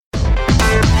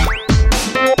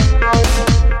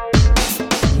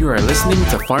are listening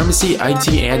to Pharmacy, IT,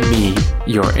 and Me,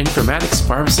 your informatics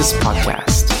pharmacist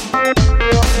podcast.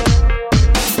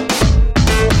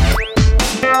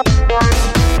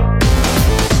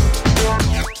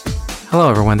 Hello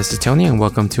everyone, this is Tony and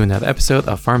welcome to another episode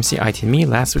of Pharmacy, IT, and Me,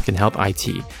 Last Week in Health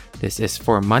IT. This is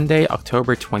for Monday,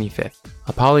 October 25th.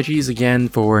 Apologies again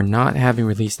for not having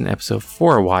released an episode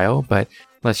for a while, but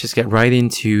let's just get right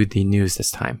into the news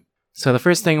this time. So the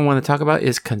first thing I want to talk about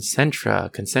is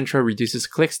Concentra. Concentra reduces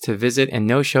clicks to visit and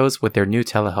no-shows with their new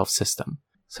telehealth system.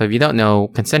 So if you don't know,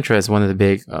 Concentra is one of the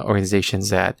big organizations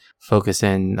that focus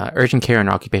in urgent care and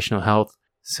occupational health.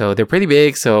 So they're pretty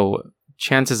big, so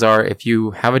chances are if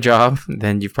you have a job,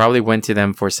 then you probably went to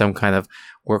them for some kind of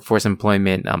workforce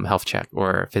employment health check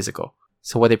or physical.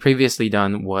 So what they previously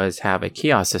done was have a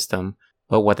kiosk system,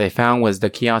 but what they found was the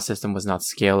kiosk system was not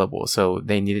scalable. So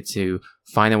they needed to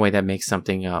find a way that makes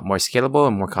something more scalable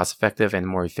and more cost effective and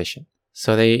more efficient.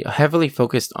 So they heavily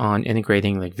focused on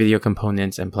integrating like video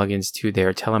components and plugins to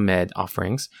their telemed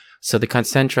offerings. So the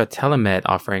Concentra telemed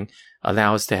offering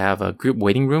allows to have group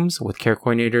waiting rooms with care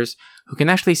coordinators who can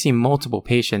actually see multiple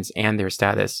patients and their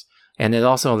status. And it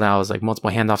also allows like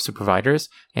multiple handoffs to providers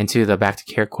and to the back to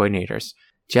care coordinators.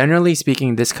 Generally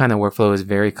speaking, this kind of workflow is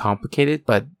very complicated,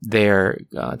 but their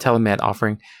telemed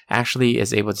offering actually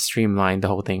is able to streamline the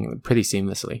whole thing pretty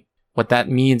seamlessly. What that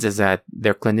means is that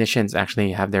their clinicians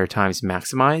actually have their times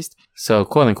maximized. So,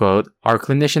 quote unquote, our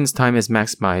clinicians' time is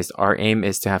maximized. Our aim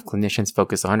is to have clinicians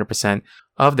focus 100%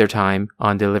 of their time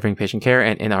on delivering patient care,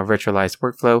 and in our virtualized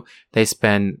workflow, they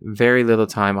spend very little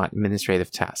time on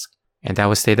administrative tasks. And that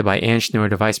was stated by Anne Schnur,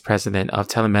 the Vice President of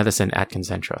Telemedicine at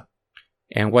Concentra.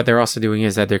 And what they're also doing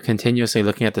is that they're continuously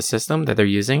looking at the system that they're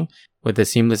using with the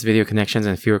seamless video connections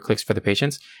and fewer clicks for the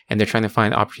patients, and they're trying to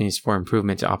find opportunities for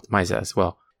improvement to optimize that as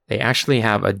well. They actually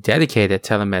have a dedicated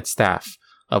telemed staff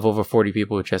of over 40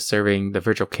 people just serving the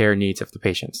virtual care needs of the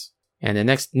patients. And the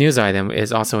next news item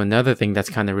is also another thing that's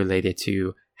kind of related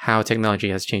to how technology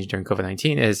has changed during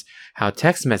COVID-19 is how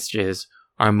text messages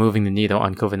are moving the needle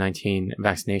on COVID-19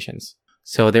 vaccinations.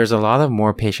 So there's a lot of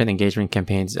more patient engagement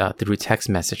campaigns through text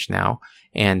message now.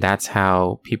 And that's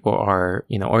how people are,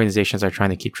 organizations are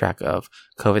trying to keep track of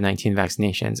COVID-19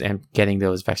 vaccinations and getting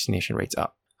those vaccination rates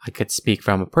up. I could speak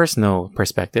from a personal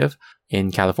perspective.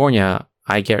 In California,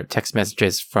 I get text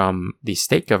messages from the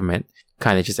state government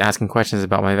kind of just asking questions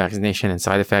about my vaccination and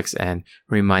side effects and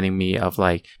reminding me of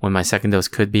like when my second dose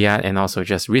could be at, and also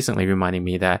just recently reminding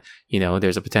me that,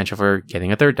 there's a potential for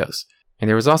getting a third dose. And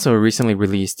there was also a recently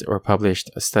released or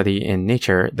published a study in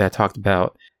Nature that talked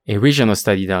about a regional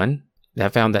study done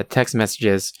that found that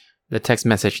the text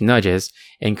message nudges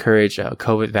encourage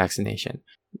COVID vaccination.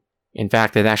 In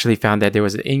fact, it actually found that there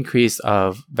was an increase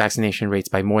of vaccination rates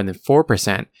by more than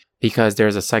 4% because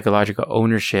there's a psychological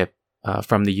ownership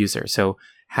from the user. So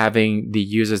having the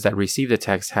users that receive the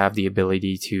text have the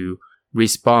ability to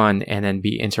respond and then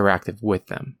be interactive with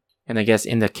them. And I guess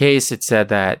in the case, it said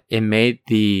that it made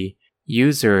the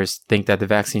users think that the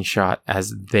vaccine shot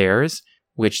as theirs,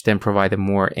 which then provided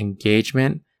more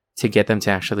engagement to get them to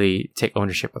actually take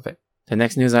ownership of it. The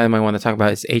next news item I want to talk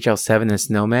about is HL7 and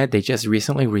SNOMED. They just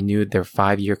recently renewed their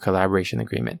 5-year collaboration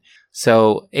agreement.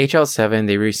 So HL7,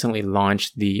 they recently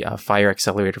launched the FIRE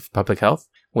Accelerator for Public Health,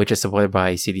 which is supported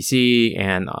by CDC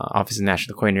and Office of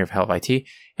National Coordinator of Health IT.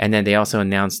 And then they also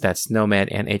announced that SNOMED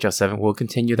and HL7 will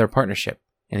continue their partnership.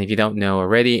 And if you don't know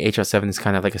already, HL7 is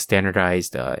kind of like a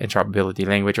standardized interoperability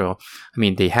language. Well,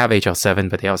 they have HL7,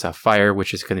 but they also have FIRE,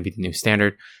 which is going to be the new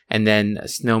standard. And then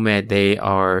SNOMED, they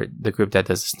are the group that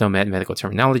does SNOMED medical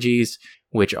terminologies,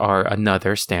 which are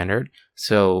another standard.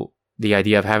 So the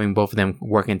idea of having both of them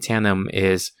work in tandem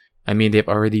is, they've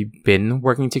already been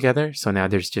working together. So now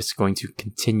there's just going to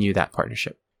continue that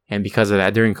partnership. And because of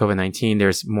that, during COVID-19,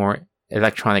 there's more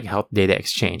electronic health data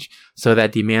exchange. So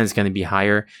that demand is going to be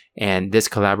higher. And this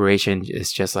collaboration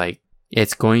is just like,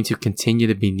 it's going to continue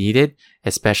to be needed,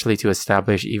 especially to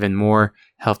establish even more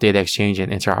health data exchange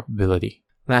and interoperability.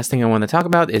 Last thing I want to talk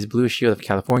about is Blue Shield of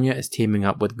California is teaming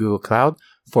up with Google Cloud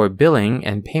for billing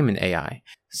and payment AI.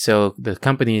 So the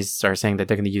companies are saying that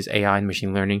they're going to use AI and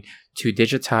machine learning to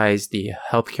digitize the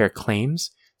healthcare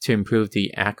claims to improve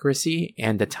the accuracy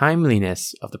and the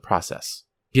timeliness of the process.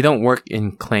 If you don't work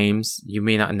in claims, you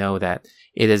may not know that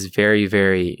it is very,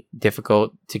 very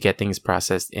difficult to get things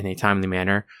processed in a timely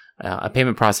manner. A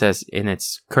payment process in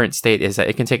its current state is that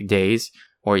it can take days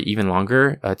or even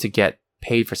longer to get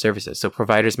paid for services. So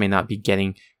providers may not be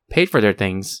getting paid for their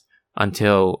things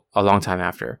until a long time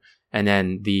after. And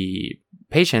then the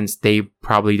patients, they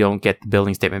probably don't get the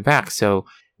billing statement back. So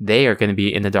they are going to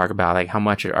be in the dark about like how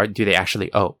much do they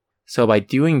actually owe. So by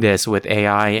doing this with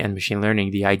AI and machine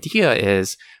learning, the idea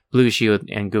is Blue Shield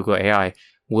and Google AI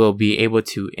will be able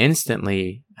to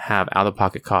instantly have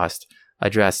out-of-pocket cost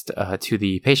addressed to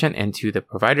the patient and to the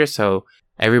provider, so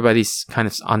everybody's kind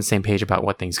of on the same page about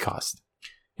what things cost.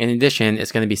 In addition,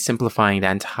 it's going to be simplifying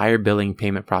that entire billing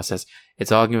payment process.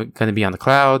 It's all going to be on the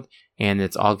cloud, and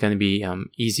it's all going to be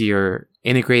easier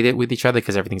integrated with each other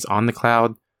because everything's on the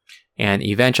cloud. And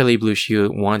eventually, Blue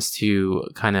Shield wants to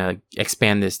kind of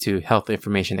expand this to health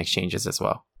information exchanges as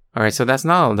well. All right, so that's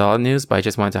not a lot of news, but I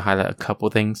just wanted to highlight a couple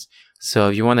things. So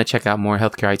if you want to check out more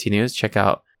healthcare IT news, check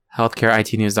out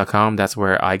healthcareitnews.com. That's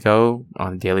where I go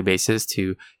on a daily basis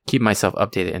to keep myself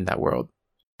updated in that world.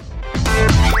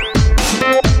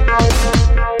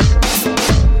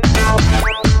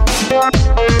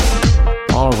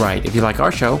 All right, if you like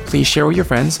our show, please share with your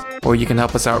friends, or you can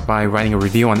help us out by writing a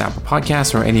review on Apple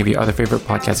Podcasts or any of your other favorite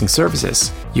podcasting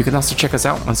services. You can also check us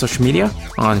out on social media,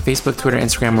 on Facebook, Twitter,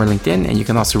 Instagram, or LinkedIn, and you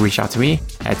can also reach out to me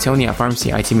at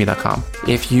tony@pharmacyitme.com.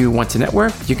 If you want to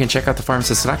network, you can check out the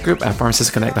Pharmacist Slack group at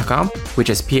pharmacistconnect.com,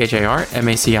 which is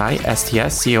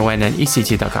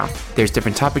PHARMACISTSCONNECT.com. There's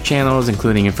different topic channels,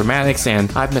 including informatics,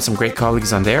 and I've met some great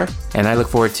colleagues on there, and I look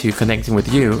forward to connecting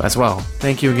with you as well.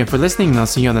 Thank you again for listening, and I'll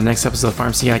see you on the next episode of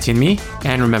Pharmacy IT and Me.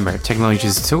 And remember, technology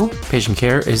is a tool, patient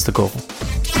care is the goal.